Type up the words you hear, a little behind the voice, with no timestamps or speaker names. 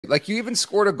Like, you even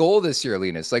scored a goal this year,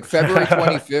 Linus. Like, February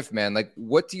 25th, man. Like,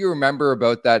 what do you remember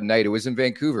about that night? It was in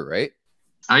Vancouver, right?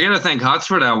 I gotta thank Huts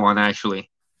for that one, actually.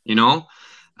 You know,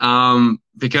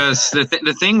 because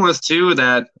the thing was too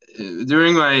that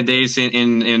during my days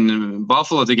in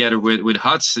Buffalo together with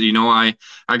Huts, you know, I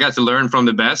got to learn from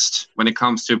the best when it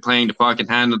comes to playing the puck and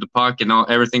handle the puck and all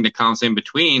everything that comes in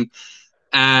between.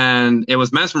 And it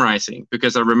was mesmerizing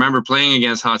because I remember playing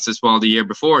against Huts as well the year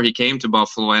before he came to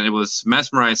Buffalo, and it was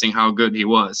mesmerizing how good he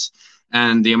was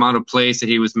and the amount of plays that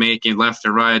he was making left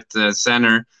and right,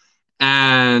 center.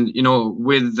 And you know,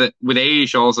 with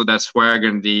age, also that swagger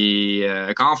and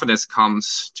the confidence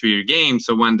comes to your game.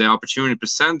 So when the opportunity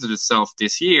presented itself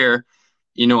this year,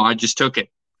 you know, I just took it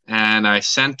and I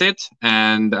sent it,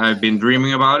 and I've been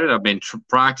dreaming about it. I've been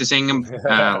practicing them.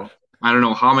 I don't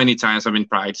know how many times I've been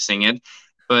practicing it,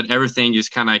 but everything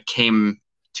just kind of came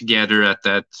together at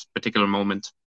that particular moment.